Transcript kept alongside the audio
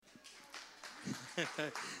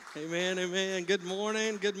Amen, amen. Good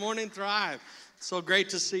morning, Thrive. So great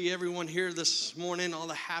to see everyone here this morning, all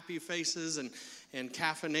the happy faces and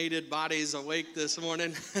caffeinated bodies awake this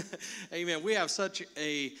morning. Amen. We have such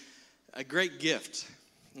a great gift,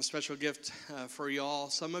 a special gift for y'all.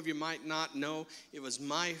 Some of you might not know, it was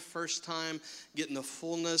my first time getting the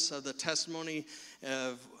fullness of the testimony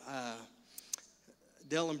of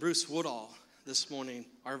Dale and Bruce Woodall this morning.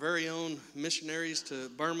 Our very own missionaries to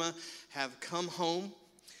Burma have come home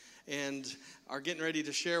and are getting ready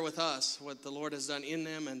to share with us what the Lord has done in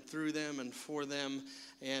them and through them and for them.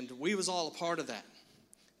 And we was all a part of that.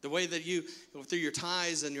 The way that you, through your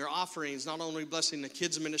tithes and your offerings, not only blessing the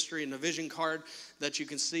kids ministry and the vision card that you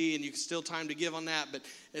can see, and you can still time to give on that, but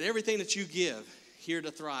and everything that you give here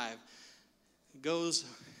to Thrive goes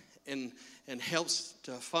and helps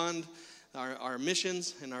to fund our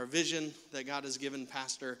missions and our vision that God has given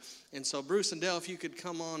Pastor. And so Bruce and Dale, if you could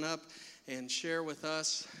come on up and share with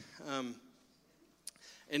us. And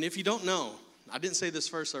if you don't know, I didn't say this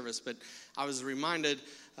first service, but I was reminded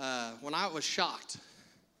when I was shocked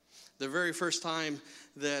the very first time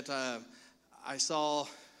that I saw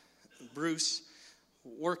Bruce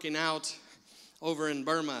working out over in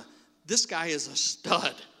Burma. This guy is a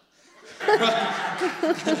stud. I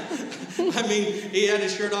mean, he had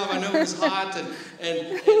his shirt off. I know it was hot,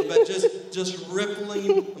 but just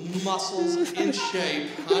rippling muscles in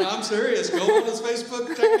shape. I'm serious. Go on his Facebook,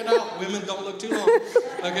 check it out. Women don't look too long.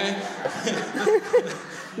 Okay.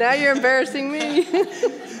 Now you're embarrassing me.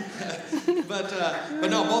 But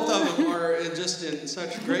no, both of them are just in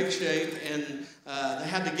such great shape, and they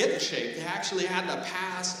had to get in shape. They actually had to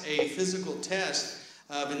pass a physical test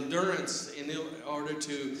of endurance in order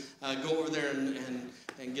to go over there and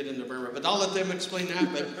get into Burma. But I'll let them explain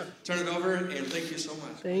that, but turn it over, and thank you so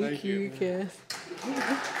much. Thank you, Cass.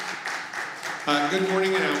 Good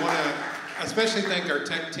morning, and I want to especially thank our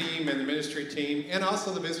tech team and the ministry team, and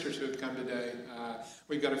also the visitors who have come today.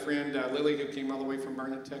 We've got a friend, Lily, who came all the way from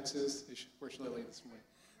Burnet, Texas. Where's Lily this morning?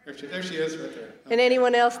 There she is, right there. Okay. And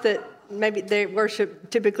anyone else that maybe they worship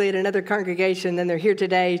typically at another congregation, and they're here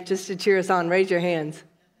today just to cheer us on, raise your hands.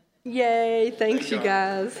 Yay, thanks you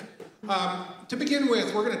guys. To begin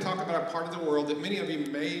with, we're going to talk about a part of the world that many of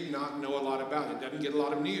you may not know a lot about. It doesn't get a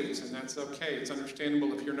lot of news, and that's okay. It's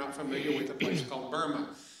understandable if you're not familiar with a place called Burma.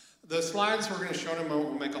 The slides we're going to show in a moment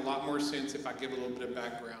will make a lot more sense if I give a little bit of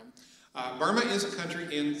background. Burma is a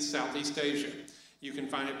country in Southeast Asia. You can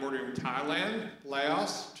find it bordering Thailand,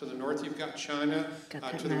 Laos. To the north, you've got China.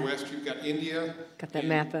 To the west, you've got India. Got that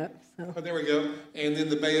map up. So. Oh, there we go. And then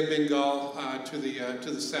the Bay of Bengal to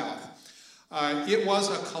the south. It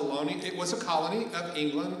was a colony. It was a colony of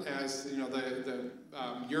England, as you know, the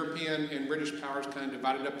European and British powers kind of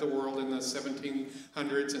divided up the world in the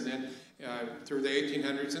 1700s, and then through the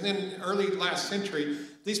 1800s, and then early last century,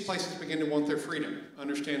 these places began to want their freedom.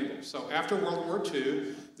 Understandable. So after World War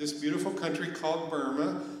II, this beautiful country called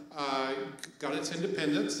Burma got its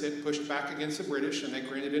independence. It pushed back against the British, and they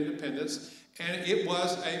granted independence. And it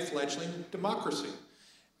was a fledgling democracy.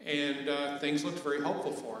 And things looked very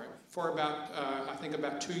hopeful for it for about, I think,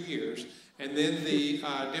 about 2 years. And then the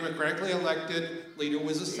democratically elected leader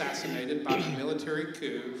was assassinated by a military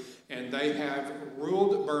coup. And they have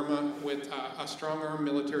ruled Burma with a strong-arm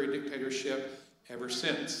military dictatorship ever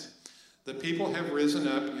since. The people have risen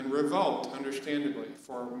up in revolt, understandably,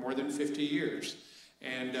 for more than 50 years.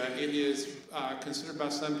 And it is considered by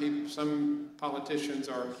some politicians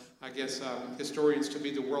or, I guess, historians to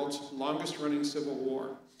be the world's longest-running civil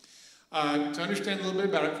war. To understand a little bit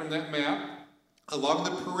about it from that map, along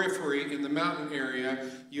the periphery in the mountain area,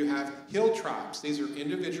 you have hill tribes. These are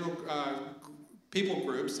individual people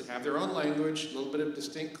groups that have their own language, a little bit of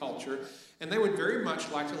distinct culture, and they would very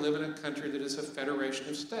much like to live in a country that is a federation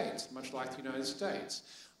of states, much like the United States.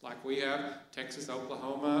 Like we have Texas,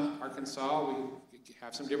 Oklahoma, Arkansas. We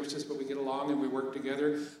have some differences, but we get along and we work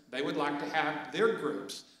together. They would like to have their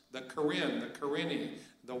groups, the Karen, the Karenni,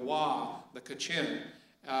 the Wa, the Kachin,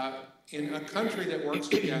 in a country that works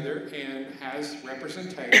together and has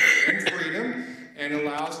representation and freedom and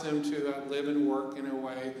allows them to live and work in a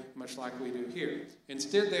way much like we do here.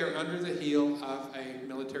 Instead, they are under the heel of a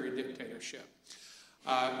military dictatorship.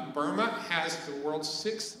 Burma has the world's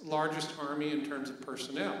 6th largest army in terms of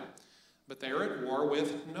personnel, but they are at war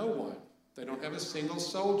with no one. They don't have a single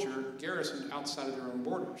soldier garrisoned outside of their own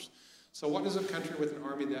borders. So what does a country with an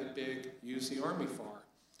army that big use the army for?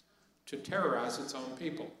 To terrorize its own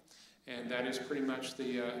people. And that is pretty much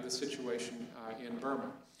the situation in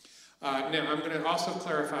Burma. Now, I'm going to also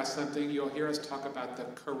clarify something. You'll hear us talk about the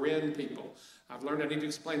Karen people. I've learned I need to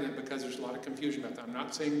explain that because there's a lot of confusion about that. I'm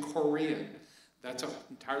not saying Korean. That's an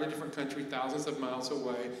entirely different country, thousands of miles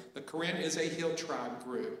away. The Karen is a hill tribe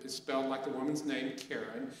group. It's spelled like the woman's name,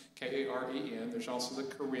 Karen, K-A-R-E-N. There's also the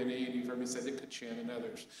Karenni, and you've heard me say the Kachin and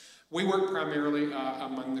others. We work primarily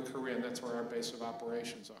among the Karen. That's where our base of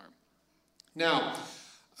operations are. Now,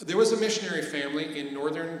 there was a missionary family in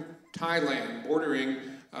northern Thailand, bordering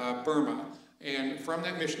Burma. And from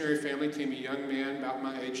that missionary family came a young man about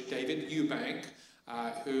my age, David Eubank,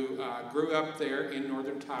 who grew up there in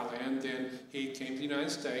northern Thailand. Then he came to the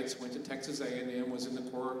United States, went to Texas A&M, was in the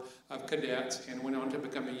Corps of Cadets, and went on to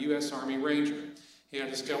become a U.S. Army Ranger. He had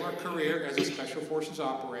a stellar career as a Special Forces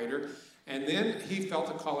operator, and then he felt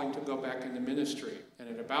a calling to go back into ministry. And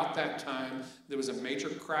at about that time, there was a major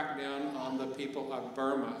crackdown on the people of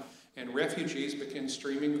Burma, and refugees began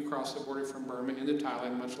streaming across the border from Burma into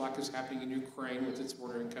Thailand, much like is happening in Ukraine with its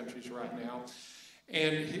bordering countries right now.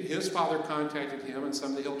 And his father contacted him, and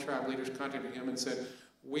some of the Hill Tribe leaders contacted him and said,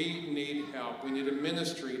 we need help. We need a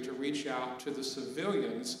ministry to reach out to the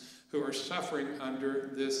civilians who are suffering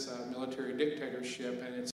under this military dictatorship.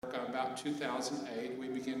 And it's about 2008, we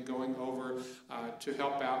began going over to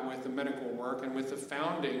help out with the medical work and with the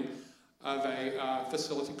founding of a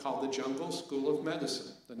facility called the Jungle School of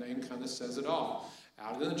Medicine. The name kind of says it all.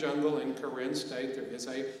 Out in the jungle in Karen State, there is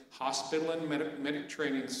a hospital and medic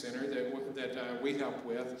training center that we help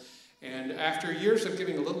with. And after years of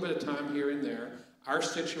giving a little bit of time here and there, our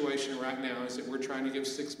situation right now is that we're trying to give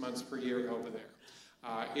 6 months per year over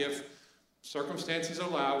there. If circumstances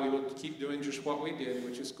allow, we will keep doing just what we did,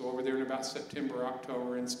 which is go over there in about September,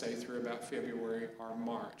 October, and stay through about February or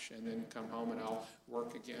March, and then come home and I'll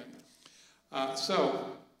work again.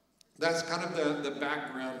 So that's kind of the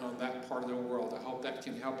background on that part of the world. I hope that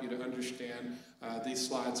can help you to understand these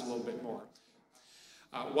slides a little bit more.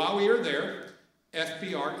 While we are there,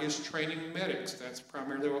 FBR is training medics. That's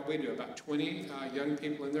primarily what we do. About 20 young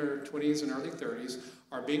people in their 20s and early 30s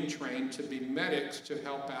are being trained to be medics to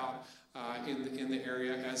help out in the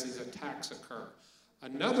area as these attacks occur.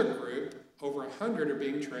 Another group, over 100, are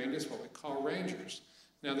being trained as what we call Rangers.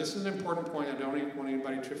 Now, this is an important point I don't want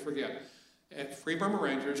anybody to forget. Free Burma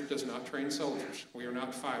Rangers does not train soldiers. We are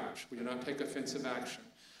not fighters. We do not take offensive action.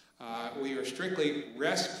 We are strictly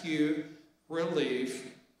rescue,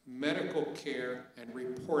 relief, medical care, and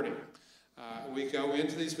reporting. We go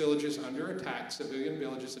into these villages under attack, civilian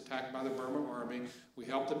villages attacked by the Burma Army. We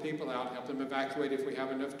help the people out, help them evacuate if we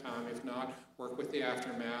have enough time. If not, work with the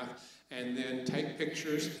aftermath, and then take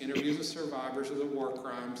pictures, interview the survivors of the war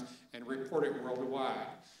crimes, and report it worldwide.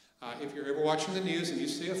 If you're ever watching the news and you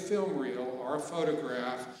see a film reel or a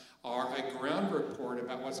photograph or a ground report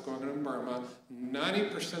about what's going on in Burma,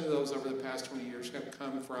 90% of those over the past 20 years have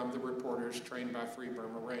come from the reporters trained by Free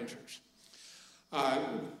Burma Rangers.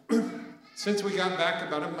 Since we got back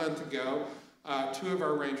about a month ago, 2 of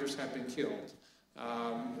our Rangers have been killed.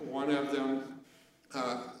 One of them,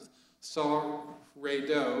 Saw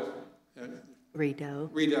Rado,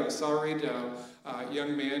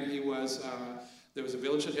 young man. He was, there was a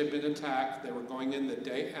village that had been attacked. They were going in the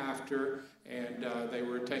day after, and they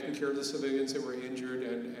were taking care of the civilians that were injured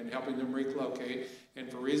and helping them relocate. And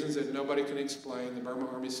for reasons that nobody can explain, the Burma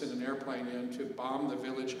Army sent an airplane in to bomb the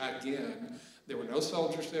village again. There were no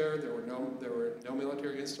soldiers there. There were no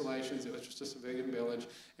military installations. It was just a civilian village.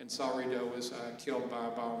 And Sarido was killed by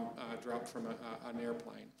a bomb dropped from an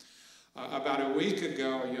airplane. About a week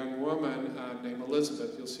ago, a young woman named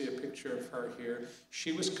Elizabeth, you'll see a picture of her here,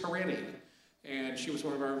 she was Karenni. And she was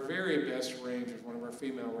one of our very best Rangers, one of our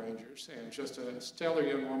female Rangers, and just a stellar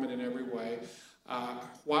young woman in every way.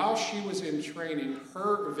 While she was in training,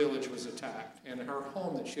 her village was attacked, and her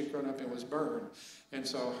home that she had grown up in was burned. And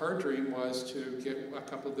so her dream was to get a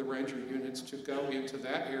couple of the Ranger units to go into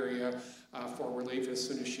that area for relief as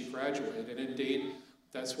soon as she graduated. And indeed,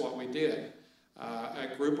 that's what we did.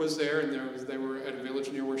 A group was there, and they were at a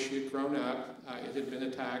village near where she had grown up. It had been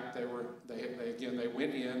attacked. They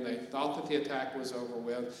went in. They thought that the attack was over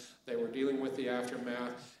with. They were dealing with the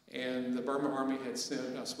aftermath, and the Burma Army had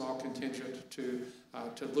sent a small contingent to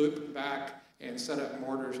loop back and set up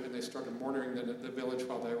mortars, and they started mortaring the village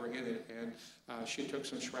while they were in it. And she took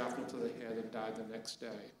some shrapnel to the head and died the next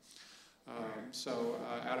day. So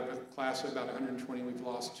out of a class of about 120, we've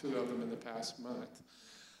lost 2 of them in the past month.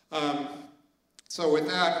 So with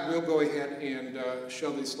that, we'll go ahead and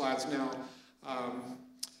show these slides now.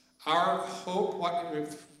 Our hope,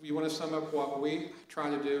 if you want to sum up what we try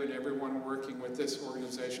to do and everyone working with this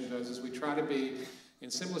organization does, is we try to be,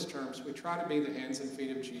 in simplest terms, we try to be the hands and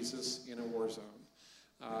feet of Jesus in a war zone.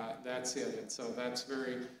 That's it. And so that's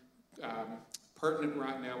very pertinent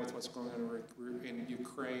right now with what's going on in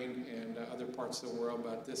Ukraine and other parts of the world,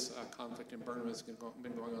 but this conflict in Burma has been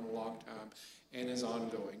going on a long time and is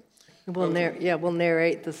ongoing. We'll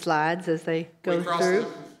narrate the slides as they go through.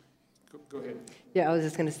 Go ahead. Yeah, I was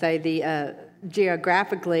just going to say the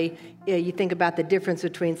geographically, you think about the difference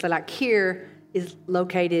between, so like here is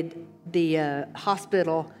located the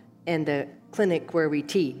hospital and the clinic where we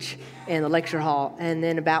teach and the lecture hall, and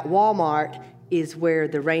then about Walmart is where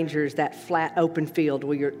the Rangers, that flat open field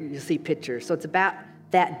where you see pictures. So it's about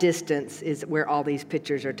that distance is where all these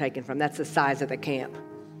pictures are taken from. That's the size of the camp.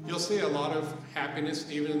 You'll see a lot of happiness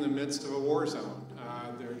even in the midst of a war zone.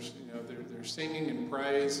 There's singing and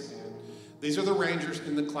praise, and these are the Rangers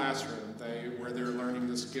in the classroom where they're learning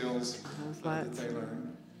the skills that they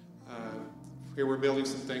learn. Here we're building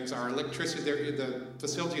some things. Our electricity, the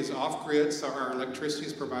facility is off-grid, so our electricity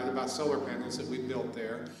is provided by solar panels that we built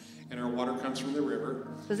there, and our water comes from the river.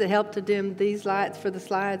 Does it help to dim these lights for the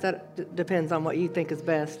slides? That depends on what you think is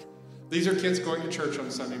best. These are kids going to church on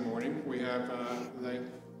Sunday morning. We have,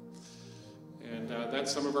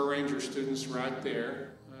 that's some of our Ranger students right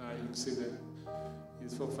there. You can see the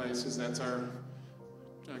youthful faces. That's our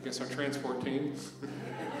transport team.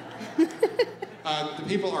 The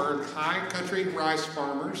people are high country rice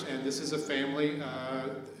farmers, and this is a family.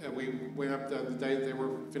 We went up the day they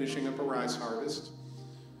were finishing up a rice harvest.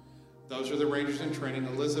 Those are the Rangers in training.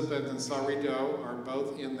 Elizabeth and Sarido are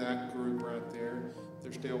both in that group right there.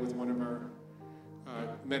 They're still with one of our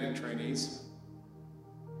medic trainees.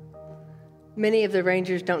 Many of the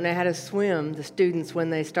Rangers don't know how to swim, the students, when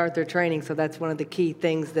they start their training, so that's one of the key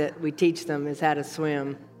things that we teach them is how to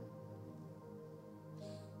swim.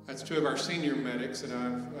 That's two of our senior medics that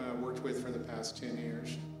I've worked with for the past 10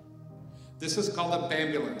 years. This is called a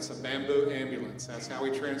bambulance, a bamboo ambulance. That's how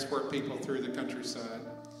we transport people through the countryside.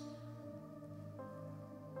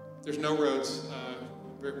 There's no roads,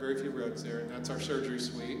 very few roads there, and that's our surgery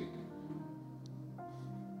suite.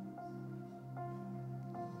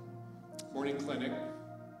 Morning clinic.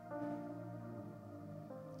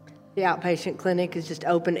 The outpatient clinic is just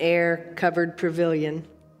open air, covered pavilion.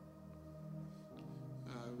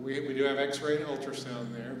 We do have x-ray and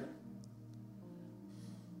ultrasound there.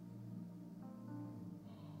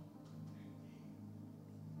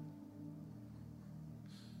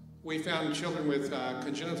 We found children with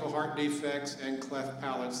congenital heart defects and cleft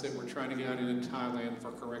palates that we're trying to get out into Thailand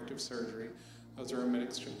for corrective surgery. Those are our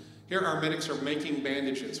medics. Here our medics are making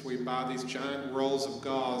bandages. We buy these giant rolls of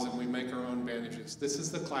gauze and we make our own bandages. This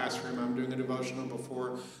is the classroom. I'm doing a devotional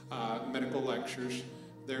before medical lectures.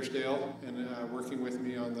 There's Dale and working with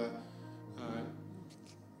me on the...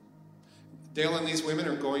 Dale and these women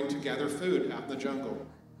are going to gather food out in the jungle.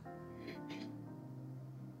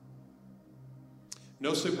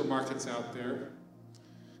 No supermarkets out there.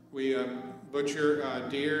 We butcher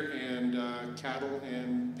deer and cattle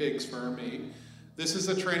and pigs for our meat. This is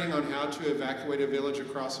the training on how to evacuate a village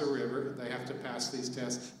across a river. They have to pass these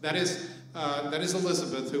tests. That is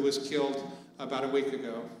Elizabeth, who was killed about a week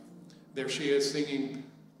ago. There she is singing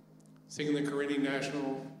the Karenni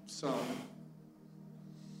national song.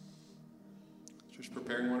 She's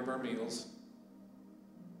preparing one of our meals.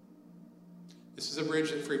 This is a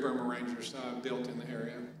bridge that Free Burma Rangers built in the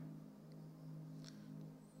area.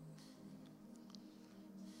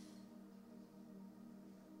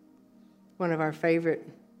 One of our favorite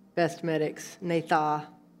best medics, Natha.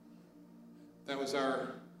 That was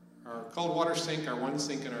our cold water sink, our one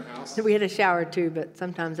sink in our house. We had a shower too, but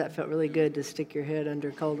sometimes that felt really good to stick your head under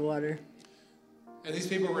cold water. And these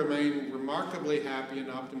people remain remarkably happy and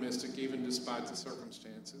optimistic even despite the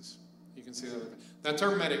circumstances. You can see that. That's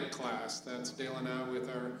our medic class. That's Dale and I with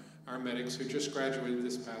our medics who just graduated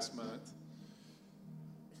this past month.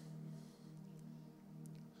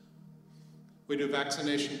 We do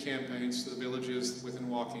vaccination campaigns to the villages within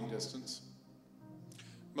walking distance.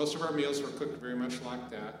 Most of our meals are cooked very much like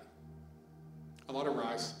that. A lot of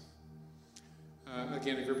rice.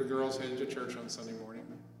 Again, a group of girls headed to church on Sunday morning.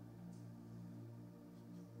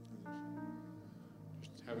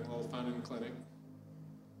 Just having a little fun in the clinic.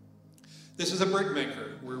 This is a brick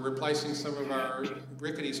maker. We're replacing some of our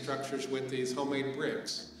rickety structures with these homemade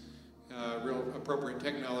bricks. Real appropriate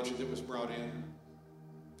technology that was brought in.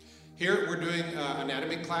 Here we're doing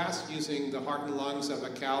anatomy class using the heart and lungs of a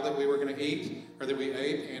cow that we were going to eat, or that we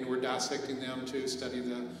ate, and we're dissecting them to study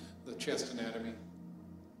the chest anatomy.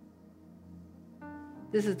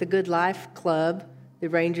 This is the Good Life Club. The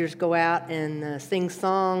Rangers go out and sing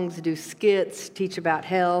songs, do skits, teach about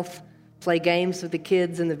health, play games with the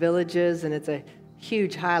kids in the villages, and it's a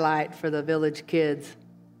huge highlight for the village kids.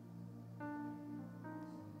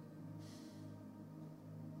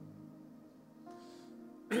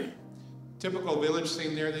 typical village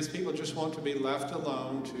scene there. These people just want to be left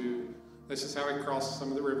alone to, this is how we cross some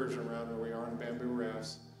of the rivers around where we are in bamboo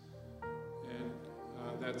rafts. And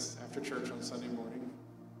that's after church on Sunday morning.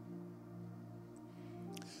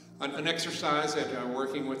 An exercise at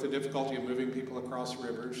working with the difficulty of moving people across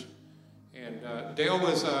rivers. And Dale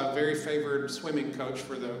was a very favored swimming coach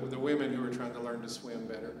for the women who were trying to learn to swim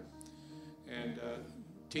better. And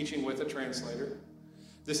teaching with a translator.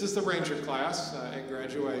 This is the Ranger class at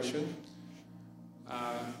graduation.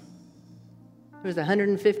 There's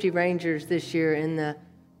 150 Rangers this year in the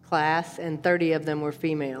class, and 30 of them were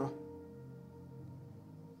female.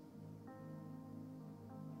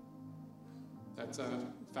 That's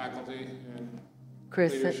faculty and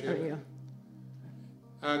Chris, leadership.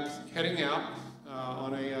 Heading out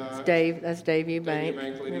on a... That's Dave Eubank. Dave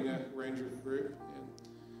Eubank leading a Ranger group. And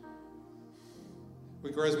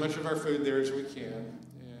we grow as much of our food there as we can.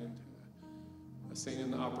 And a scene in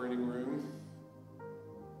the operating room.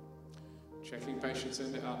 Checking patients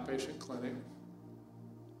into outpatient clinic.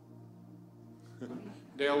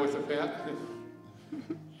 Dale with a pet.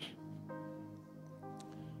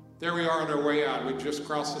 There we are on our way out. We just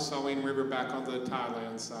crossed the Salween River back onto the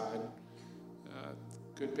Thailand side.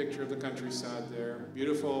 Good picture of the countryside there.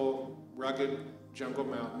 Beautiful, rugged jungle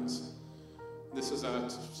mountains. This is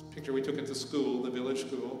a picture we took at the school, the village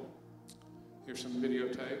school. Here's some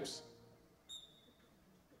videotapes.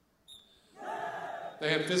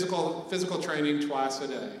 They have physical training twice a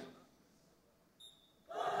day.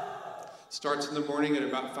 Starts in the morning at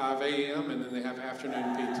about 5 a.m. and then they have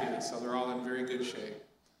afternoon PT, so they're all in very good shape.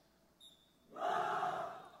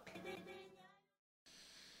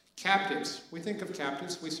 Captives. We think of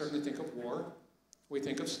captives. We certainly think of war. We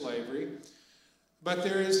think of slavery. But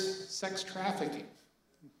there is sex trafficking.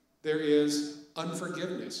 There is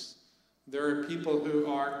unforgiveness. There are people who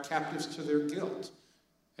are captives to their guilt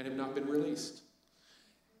and have not been released.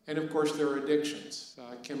 And of course, there are addictions,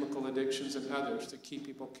 chemical addictions and others that keep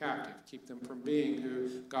people captive, keep them from being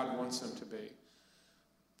who God wants them to be. If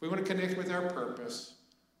we want to connect with our purpose,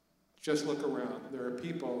 just look around. There are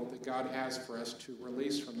people that God has for us to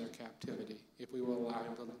release from their captivity if we will allow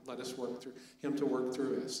Him to let us work through Him to work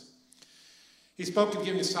through us. He spoke of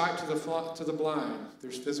giving sight to the blind.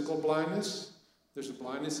 There's physical blindness. There's a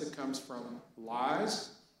blindness that comes from lies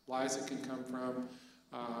that can come from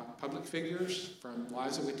public figures, from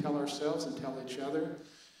lies that we tell ourselves and tell each other.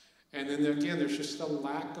 And then again, there's just a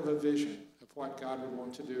lack of a vision of what God would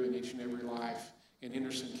want to do in each and every life in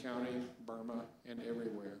Henderson County, Burma, and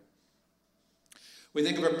everywhere. We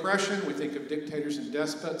think of oppression, we think of dictators and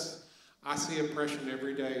despots. I see oppression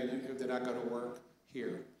every day that I go to work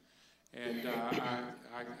here. And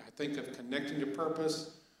I think of connecting to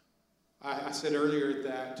purpose. I said earlier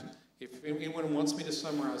that if anyone wants me to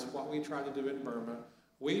summarize what we try to do in Burma,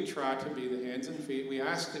 we try to be the hands and feet. We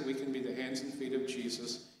ask that we can be the hands and feet of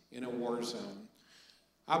Jesus in a war zone.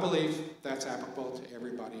 I believe that's applicable to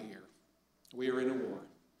everybody here. We are in a war.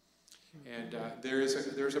 And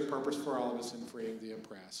there's a purpose for all of us in freeing the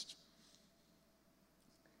oppressed.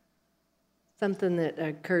 Something that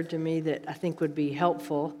occurred to me that I think would be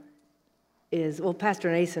helpful is, well,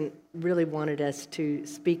 Pastor Nason really wanted us to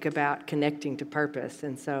speak about connecting to purpose.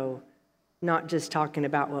 And so not just talking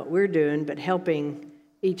about what we're doing, but helping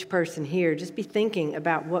each person here just be thinking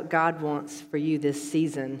about what God wants for you this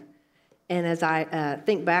season. And as I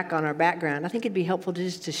think back on our background, I think it'd be helpful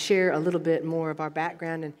just to share a little bit more of our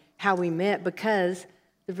background and how we met, because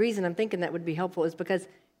the reason I'm thinking that would be helpful is because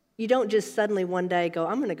you don't just suddenly one day go,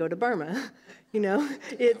 I'm going to go to Burma. You know,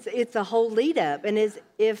 it's a whole lead up. And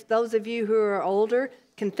if those of you who are older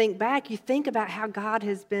can think back, you think about how God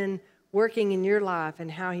has been working in your life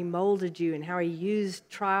and how He molded you and how He used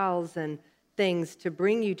trials and things to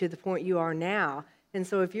bring you to the point you are now. And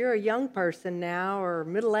so if you're a young person now or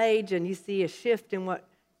middle age and you see a shift in what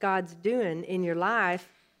God's doing in your life,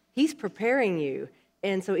 He's preparing you.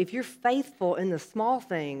 And so if you're faithful in the small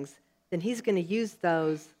things, then He's going to use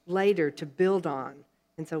those later to build on.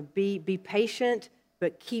 And so be patient,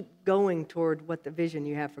 but keep going toward what the vision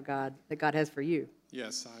you have for God, that God has for you.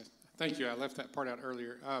 Yes, thank you. I left that part out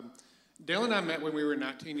earlier. Dale and I met when we were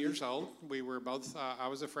 19 years old. We were both, I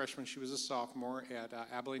was a freshman, she was a sophomore at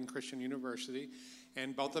Abilene Christian University,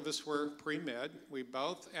 and both of us were pre-med. We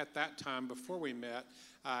both, at that time, before we met,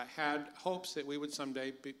 had hopes that we would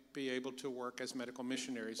someday be able to work as medical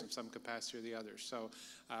missionaries in some capacity or the other. So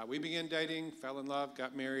we began dating, fell in love,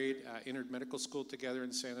 got married, entered medical school together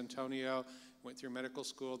in San Antonio, went through medical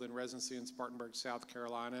school, then residency in Spartanburg, South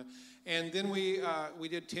Carolina. And then we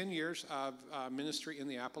did 10 years of ministry in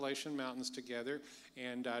the Appalachian Mountains together,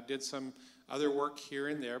 and did some other work here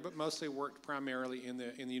and there, but mostly worked primarily in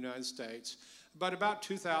the United States. But about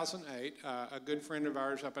 2008, a good friend of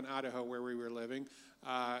ours up in Idaho where we were living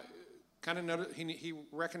kind of noticed, he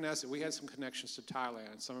recognized that we had some connections to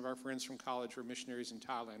Thailand. Some of our friends from college were missionaries in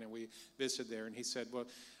Thailand, and we visited there. And he said, well,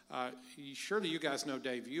 surely you guys know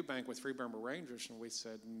Dave Eubank with Free Burma Rangers. And we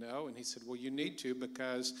said, no. And he said, well, you need to,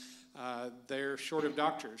 because they're short of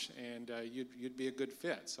doctors, and you'd be a good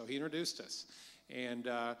fit. So he introduced us. And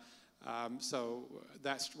so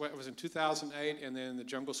that's what was in 2008, and then the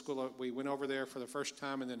Jungle School, we went over there for the first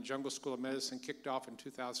time, and then Jungle School of Medicine kicked off in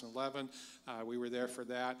 2011. We were there for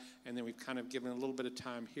that, and then we've kind of given a little bit of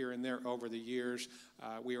time here and there over the years.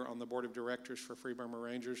 We are on the board of directors for Free Burma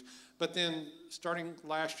Rangers. But then starting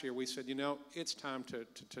last year, we said, you know, it's time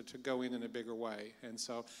to go in a bigger way. And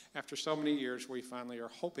so after so many years, we finally are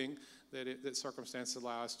hoping that circumstances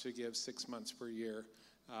allow us to give 6 months per year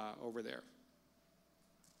over there.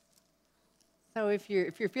 So if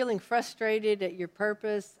you're feeling frustrated at your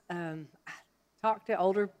purpose, talk to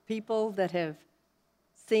older people that have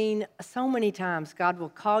seen so many times God will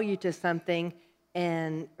call you to something,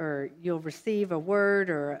 or you'll receive a word,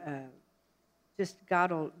 or just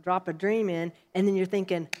God will drop a dream in, and then you're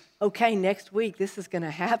thinking, okay, next week this is going to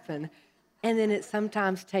happen, and then it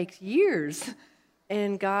sometimes takes years,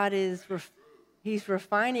 and God is He's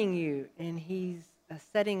refining you, and He's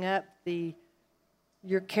setting up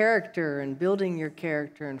your character and building your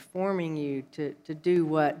character and forming you to do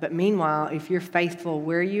what. But meanwhile, if you're faithful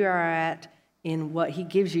where you are at in what He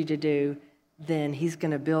gives you to do, then He's going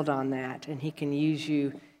to build on that, and He can use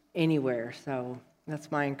you anywhere. So that's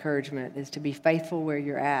my encouragement, is to be faithful where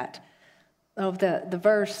you're at. Oh, the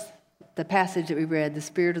verse, the passage that we read, the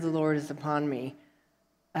Spirit of the Lord is upon me.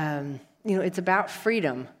 It's about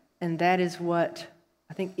freedom, and that is what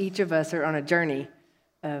I think each of us are on a journey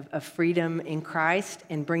of freedom in Christ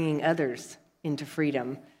and bringing others into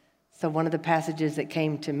freedom. So one of the passages that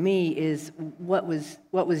came to me is what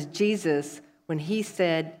was Jesus when He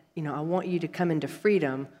said, I want you to come into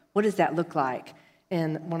freedom. What does that look like?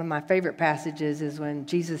 And one of my favorite passages is when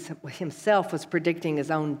Jesus Himself was predicting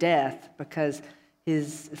His own death, because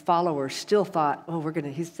His followers still thought,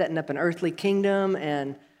 He's setting up an earthly kingdom,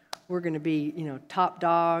 and we're going to be, top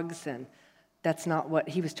dogs, and that's not what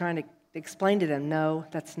He was trying to explain to them. No,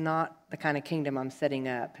 that's not the kind of kingdom I'm setting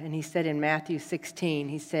up. And He said in Matthew 16,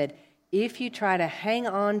 He said, if you try to hang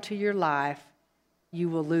on to your life, you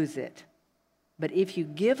will lose it. But if you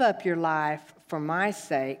give up your life for my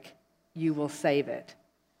sake, you will save it.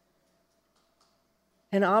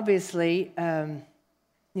 And obviously,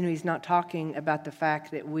 He's not talking about the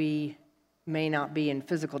fact that we may not be in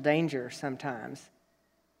physical danger sometimes,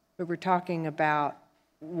 but we're talking about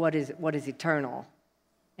what is eternal.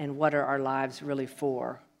 And what are our lives really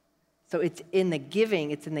for? So it's in the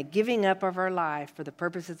giving up of our life for the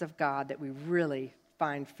purposes of God that we really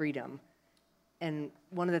find freedom. And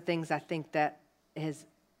one of the things I think that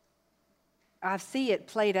I see it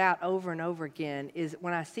played out over and over again is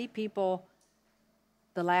when I see people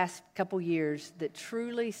the last couple years that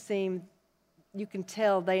truly seem, you can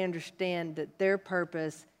tell they understand that their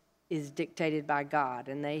purpose is dictated by God,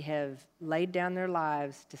 and they have laid down their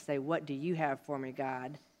lives to say, what do you have for me,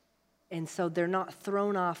 God? And so they're not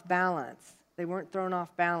thrown off balance. They weren't thrown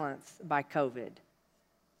off balance by COVID.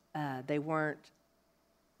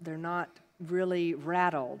 They're not really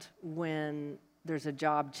rattled when there's a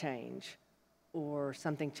job change or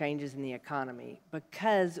something changes in the economy.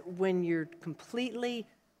 Because when you're completely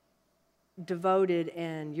devoted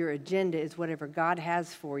and your agenda is whatever God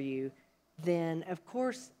has for you, then of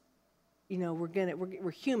course,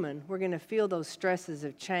 we're human. We're gonna feel those stresses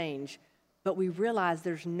of change. But we realize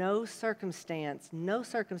there's no circumstance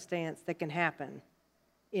that can happen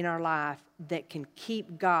in our life that can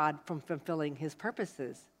keep God from fulfilling His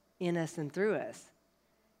purposes in us and through us.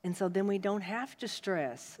 And so then we don't have to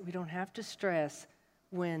stress. We don't have to stress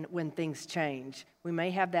when things change. We may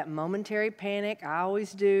have that momentary panic. I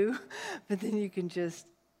always do. But then you can just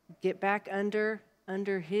get back under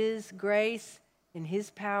His grace and His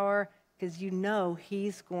power, because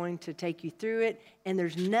He's going to take you through it, and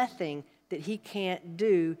there's nothing that He can't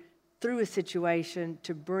do through a situation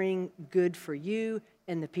to bring good for you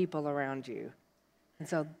and the people around you. And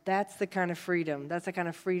so that's the kind of freedom. That's the kind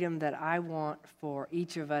of freedom that I want for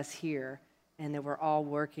each of us here, and that we're all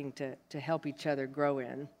working to help each other grow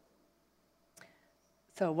in.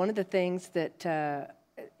 So one of the things that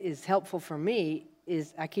is helpful for me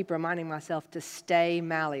is I keep reminding myself to stay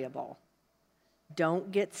malleable.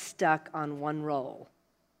 Don't get stuck on one role.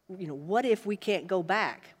 What if we can't go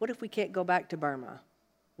back? What if we can't go back to Burma?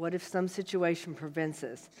 What if some situation prevents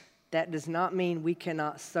us? That does not mean we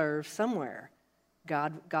cannot serve somewhere.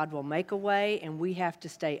 God will make a way, and we have to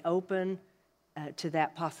stay open to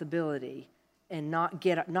that possibility and not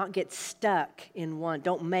get stuck in one.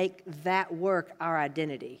 Don't make that work our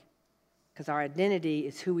identity, because our identity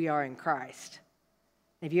is who we are in Christ.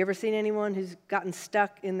 Have you ever seen anyone who's gotten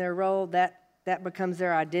stuck in their role? That becomes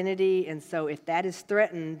their identity, and so if that is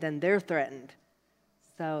threatened, then they're threatened.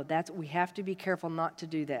 So we have to be careful not to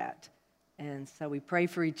do that. And so we pray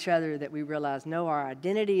for each other that we realize, no, our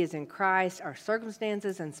identity is in Christ, our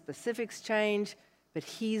circumstances and specifics change, but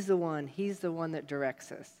He's the one that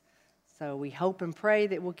directs us. So we hope and pray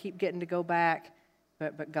that we'll keep getting to go back,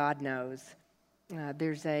 but God knows.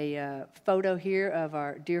 There's a photo here of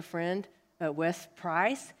our dear friend, Wes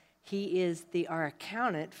Price. He is our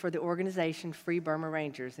accountant for the organization Free Burma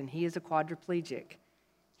Rangers, and he is a quadriplegic.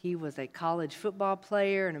 He was a college football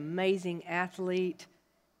player, an amazing athlete,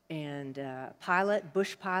 and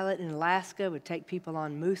bush pilot in Alaska, would take people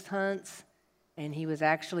on moose hunts, and he was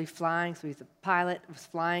actually flying, so he's a pilot, was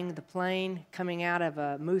flying the plane, coming out of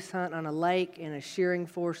a moose hunt on a lake, and a shearing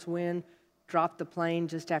force wind dropped the plane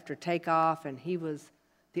just after takeoff, and he was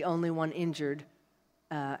the only one injured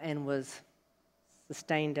and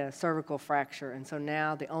sustained a cervical fracture. And so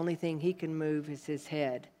now the only thing he can move is his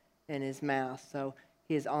head and his mouth. So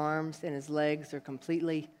his arms and his legs are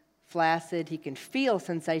completely flaccid. He can feel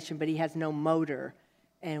sensation, but he has no motor.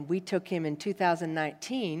 And we took him in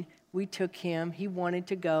 2019. He wanted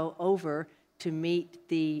to go over to meet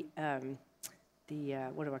the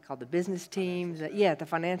business teams? The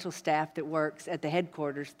financial staff that works at the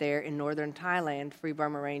headquarters there in northern Thailand, Free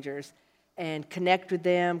Burma Rangers, and connect with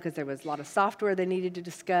them because there was a lot of software they needed to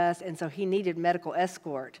discuss, and so he needed medical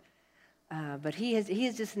escort. But he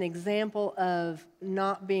is just an example of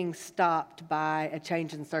not being stopped by a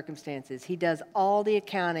change in circumstances. He does all the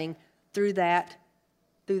accounting through that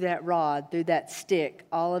rod, through that stick,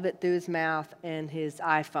 all of it through his mouth and his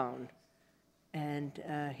iPhone. And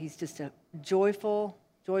he's just a joyful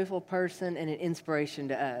person and an inspiration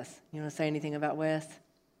to us. You want to say anything about Wes?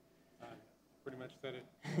 Pretty much said it.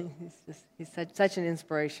 he's such an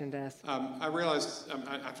inspiration to us. I realized,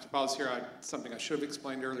 I have to pause here, something I should have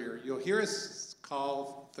explained earlier. You'll hear us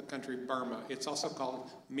call the country Burma. It's also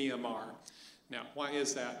called Myanmar. Now, why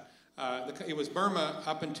is that? It was Burma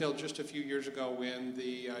up until just a few years ago when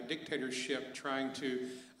the dictatorship, trying to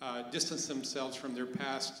distance themselves from their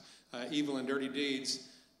past evil and dirty deeds,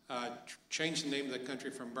 changed the name of the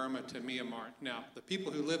country from Burma to Myanmar. Now, the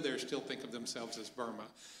people who live there still think of themselves as Burma.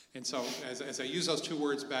 And so as I use those two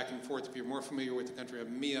words back and forth, if you're more familiar with the country of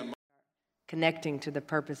Myanmar. Connecting to the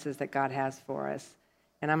purposes that God has for us.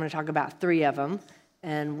 And I'm going to talk about 3 of them.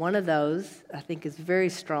 And one of those, I think, is very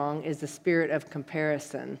strong, is the spirit of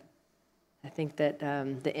comparison. I think that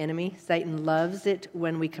the enemy, Satan, loves it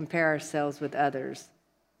when we compare ourselves with others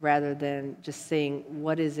rather than just saying,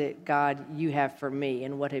 what is it, God, you have for me,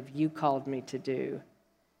 and what have you called me to do?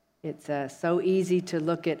 It's so easy to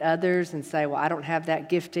look at others and say, well, I don't have that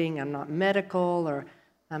gifting, I'm not medical, or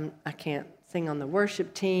I can't sing on the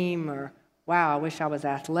worship team, or wow, I wish I was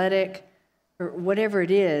athletic, or whatever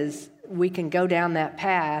it is. We can go down that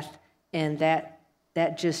path, and that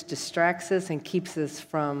just distracts us and keeps us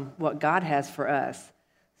from what God has for us.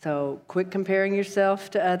 So quit comparing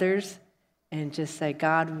yourself to others and just say,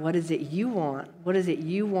 God, what is it you want? What is it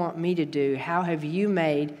you want me to do? How have you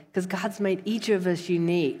made? Because God's made each of us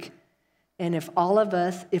unique. And if all of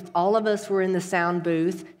us were in the sound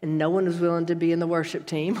booth and no one was willing to be in the worship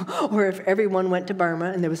team, or if everyone went to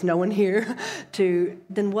Burma and there was no one here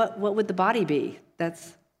then what would the body be?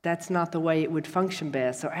 That's not the way it would function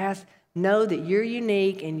best. So know that you're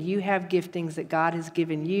unique and you have giftings that God has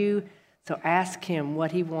given you. So ask Him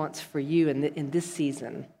what He wants for you in this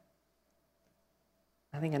season.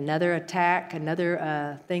 I think another attack,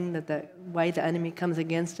 another thing that the way the enemy comes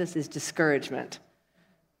against us is discouragement.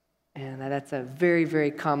 And that's a very,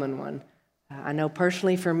 very common one. I know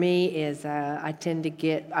personally for me is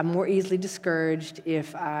I'm more easily discouraged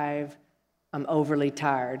if I'm overly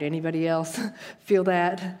tired. Anybody else feel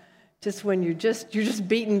that? Just when you're just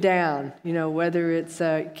beaten down, whether it's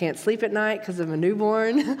you can't sleep at night because of a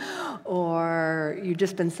newborn, or you've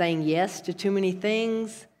just been saying yes to too many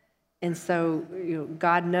things. And so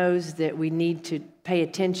God knows that we need to pay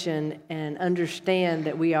attention and understand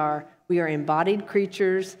that we are embodied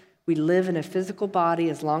creatures. We live in a physical body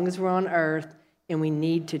as long as we're on earth, and we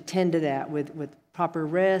need to tend to that with proper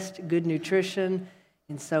rest, good nutrition.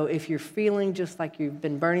 And so if you're feeling just like you've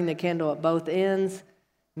been burning the candle at both ends,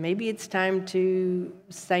 Maybe it's time to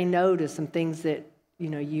say no to some things that,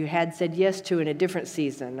 you had said yes to in a different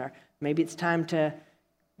season. Or maybe it's time to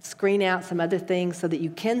screen out some other things so that you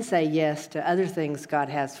can say yes to other things God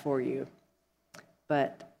has for you.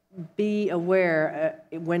 But be aware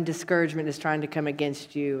when discouragement is trying to come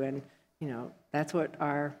against you. And, that's what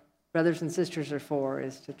our brothers and sisters are for,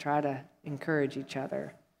 is to try to encourage each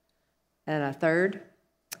other. And a third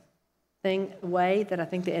way that I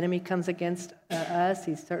think the enemy comes against us,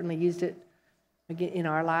 he's certainly used it in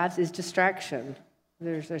our lives, is distraction.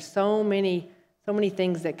 There's so many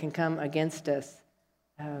things that can come against us.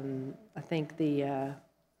 I think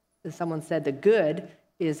someone said the good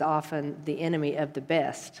is often the enemy of the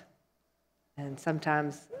best. And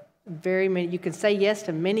sometimes you can say yes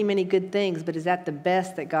to many, many good things, but is that the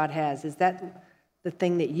best that God has? Is that the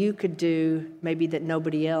thing that you could do, maybe that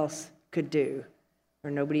nobody else could do,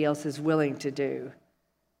 or nobody else is willing to do?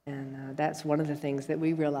 And that's one of the things that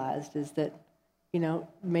we realized, is that,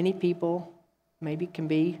 many people maybe can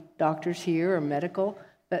be doctors here or medical,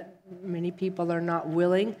 but many people are not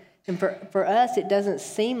willing. And for us, it doesn't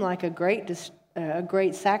seem like a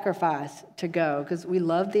great sacrifice to go, because we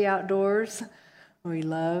love the outdoors. We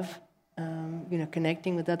love,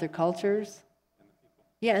 connecting with other cultures.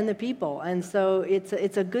 And the people. And so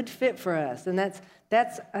it's a good fit for us. And that's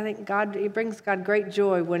I think it brings God great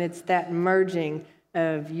joy when it's that merging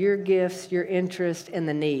of your gifts, your interest, and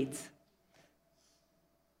the needs.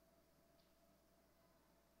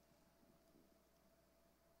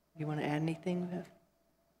 You want to add anything, Viv?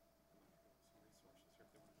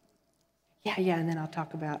 Yeah, and then I'll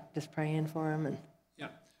talk about just praying for him.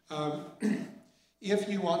 If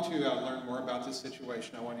you want to learn more about this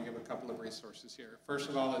situation, I want to give a couple of resources here. First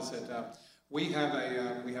of all, is that we have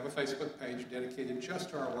a Facebook page dedicated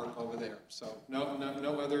just to our work over there. So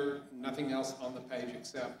nothing else on the page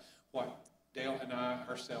except what Dale and I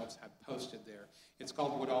ourselves have posted there. It's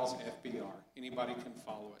called Woodall's FBR. Anybody can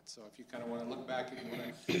follow it. So if you kind of want to look back,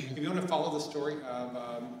 if you want to follow the story of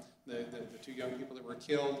the two young people that were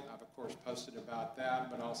killed, I've of course posted about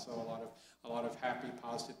that, but also a lot of happy,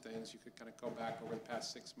 positive things. You could kind of go back over the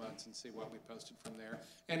past 6 months and see what we posted from there.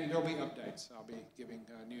 And there'll be updates. I'll be giving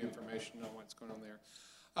new information on what's going on there.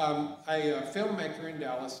 A filmmaker in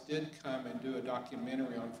Dallas did come and do a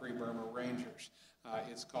documentary on Free Burma Rangers.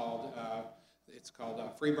 It's called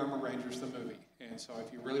Free Burma Rangers, the movie. And so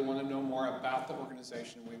if you really want to know more about the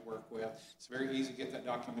organization we work with, it's very easy to get that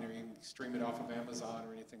documentary. You can stream it off of Amazon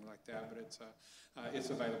or anything like that, but it's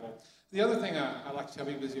available. The other thing I like to tell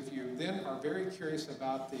people is, if you then are very curious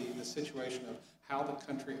about the situation of how the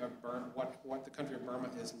country of Burma, what the country of Burma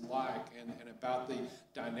is like, and about the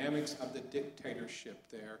dynamics of the dictatorship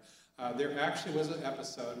there. There actually was an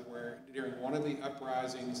episode where, during one of the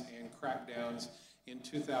uprisings and crackdowns in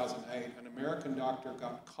 2008, an American doctor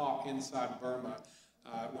got caught inside Burma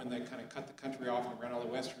when they kind of cut the country off and ran all the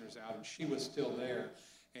Westerners out, and she was still there.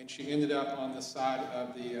 And she ended up on the side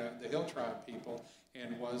of the Hill Tribe people,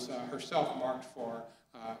 and was herself marked for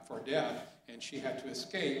death, and she had to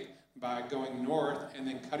escape by going north and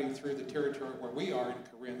then cutting through the territory where we are in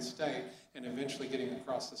Karen State, and eventually getting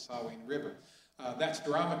across the Salween River. That's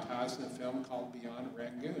dramatized in a film called Beyond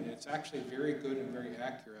Rangoon. It's actually very good and very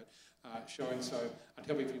accurate, showing. So I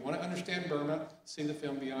tell you, if you want to understand Burma, see the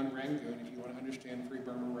film Beyond Rangoon. If you want to understand Free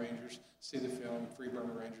Burma Rangers, see the film Free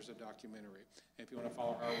Burma Rangers, a documentary. And if you want to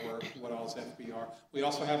follow our work, Woodall's FBR. We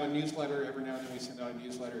also have a newsletter. Every now and then we send out a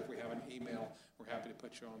newsletter. If we have an email, we're happy to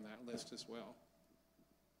put you on that list as well.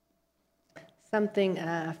 Something,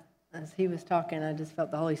 as he was talking, I just felt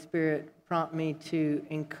the Holy Spirit prompt me to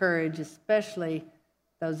encourage, especially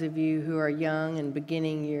those of you who are young and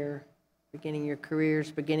beginning your careers,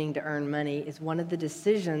 beginning to earn money, is one of the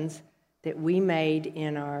decisions that we made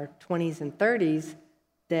in our 20s and 30s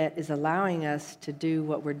that is allowing us to do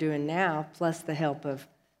what we're doing now, plus the help of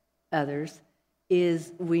others,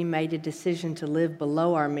 is we made a decision to live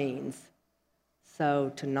below our means.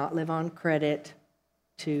 So to not live on credit,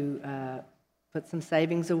 to put some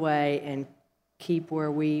savings away and keep where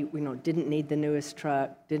we didn't need the newest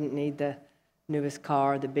truck, didn't need the newest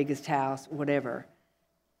car, the biggest house, whatever,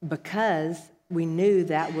 because we knew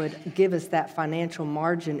that would give us that financial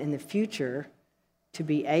margin in the future to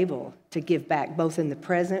be able to give back, both in the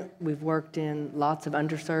present. We've worked in lots of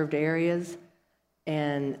underserved areas,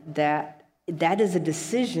 and that is a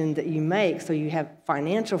decision that you make, so you have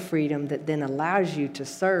financial freedom that then allows you to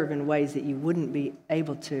serve in ways that you wouldn't be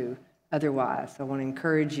able to otherwise. So I want to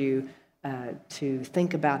encourage you to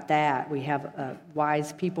think about that. We have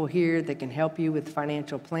wise people here that can help you with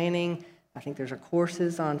financial planning. I think there's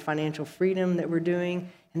courses on financial freedom that we're doing.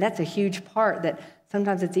 And that's a huge part that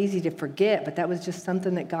sometimes it's easy to forget, but that was just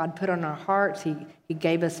something that God put on our hearts. He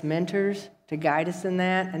gave us mentors to guide us in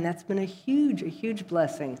that. And that's been a huge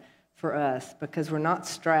blessing for us because we're not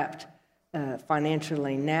strapped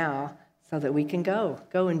financially now so that we can go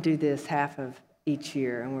and do this half of each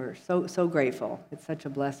year. And we're so grateful. It's such a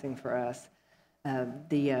blessing for us.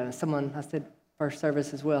 Someone, I said first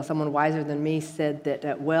service as well, someone wiser than me said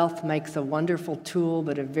that wealth makes a wonderful tool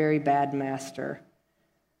but a very bad master.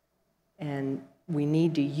 And we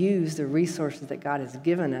need to use the resources that God has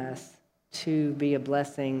given us to be a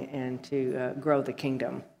blessing and to grow the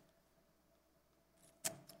kingdom.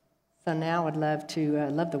 So now I'd love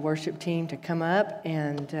the worship team to come up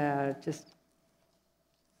and just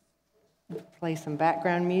play some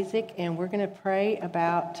background music, and we're going to pray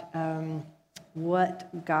about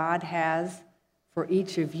what God has for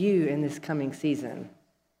each of you in this coming season.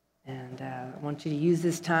 And I want you to use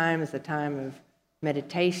this time as a time of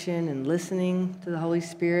meditation and listening to the Holy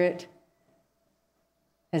Spirit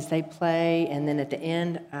as they play. And then at the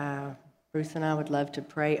end, Bruce and I would love to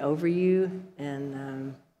pray over you.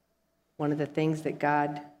 And one of the things that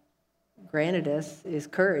God granted us is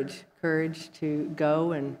courage to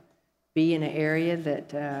go and be in an area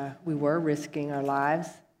that we were risking our lives.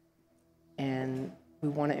 And we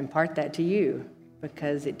want to impart that to you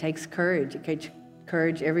because it takes courage. It takes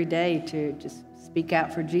courage every day to just speak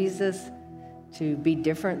out for Jesus, to be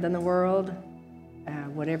different than the world,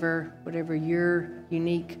 whatever your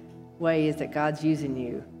unique way is that God's using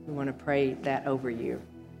you. We want to pray that over you.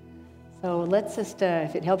 So let's just,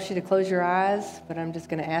 if it helps you to close your eyes, but I'm just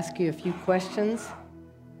going to ask you a few questions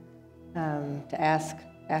to ask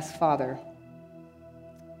Father.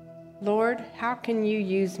 Lord, how can you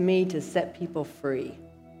use me to set people free?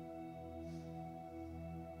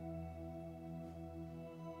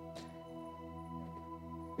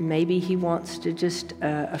 Maybe he wants to just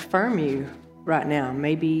affirm you right now.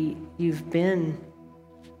 Maybe you've been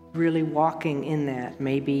really walking in that.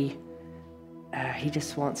 Maybe he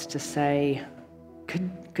just wants to say,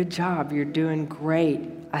 good job, you're doing great.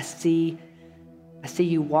 I see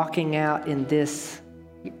you walking out in this.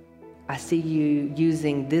 I see you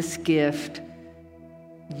using this gift.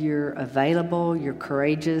 You're available, you're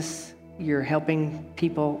courageous, you're helping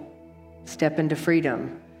people step into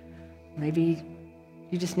freedom. Maybe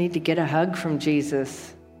you just need to get a hug from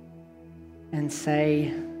Jesus and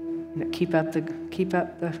say, keep up the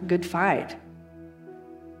good fight.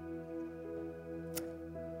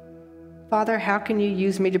 Father, how can you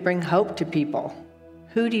use me to bring hope to people?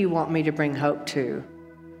 Who do you want me to bring hope to?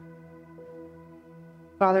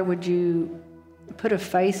 Father, would you put a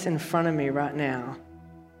face in front of me right now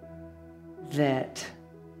that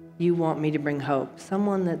you want me to bring hope?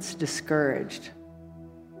 Someone that's discouraged.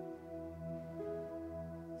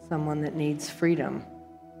 Someone that needs freedom.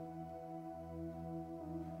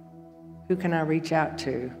 Who can I reach out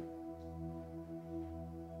to?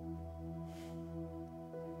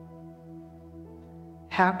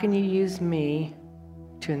 How can you use me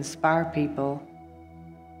to inspire people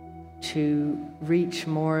to reach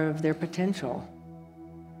more of their potential?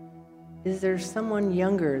 Is there someone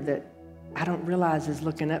younger that I don't realize is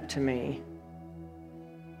looking up to me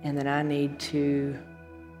and that I need to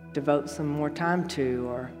devote some more time to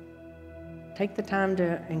or take the time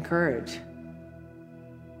to encourage?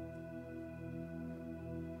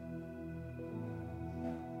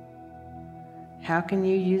 How can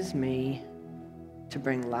you use me to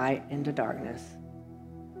bring light into darkness?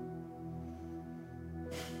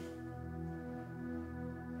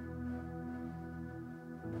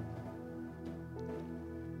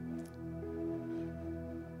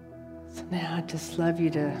 So now I'd just love you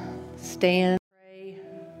to stand and pray.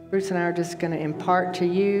 Bruce and I are just going to impart to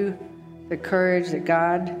you the courage that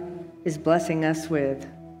God is blessing us with.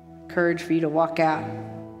 Courage for you to walk out.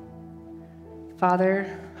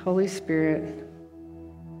 Father, Holy Spirit,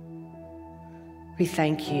 we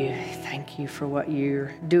thank you. Thank you for what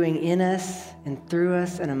you're doing in us and through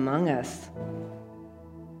us and among us.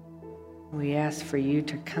 We ask for you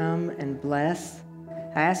to come and bless.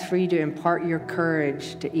 I ask for you to impart your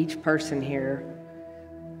courage to each person here,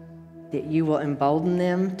 that you will embolden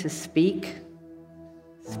them to speak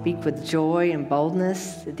with joy and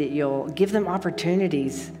boldness, that you'll give them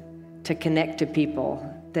opportunities to connect to people,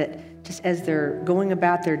 that just as they're going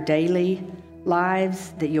about their daily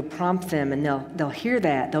lives, that you'll prompt them and they'll hear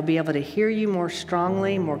that. They'll be able to hear you more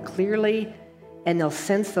strongly, more clearly, and they'll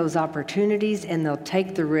sense those opportunities and they'll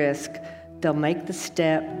take the risk. They'll make the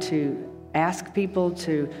step to ask people,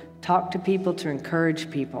 to talk to people, to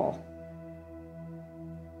encourage people.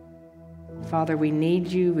 Father, we need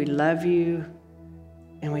you, we love you,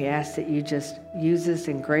 and we ask that you just use us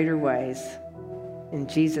in greater ways. In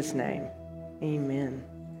Jesus' name, amen.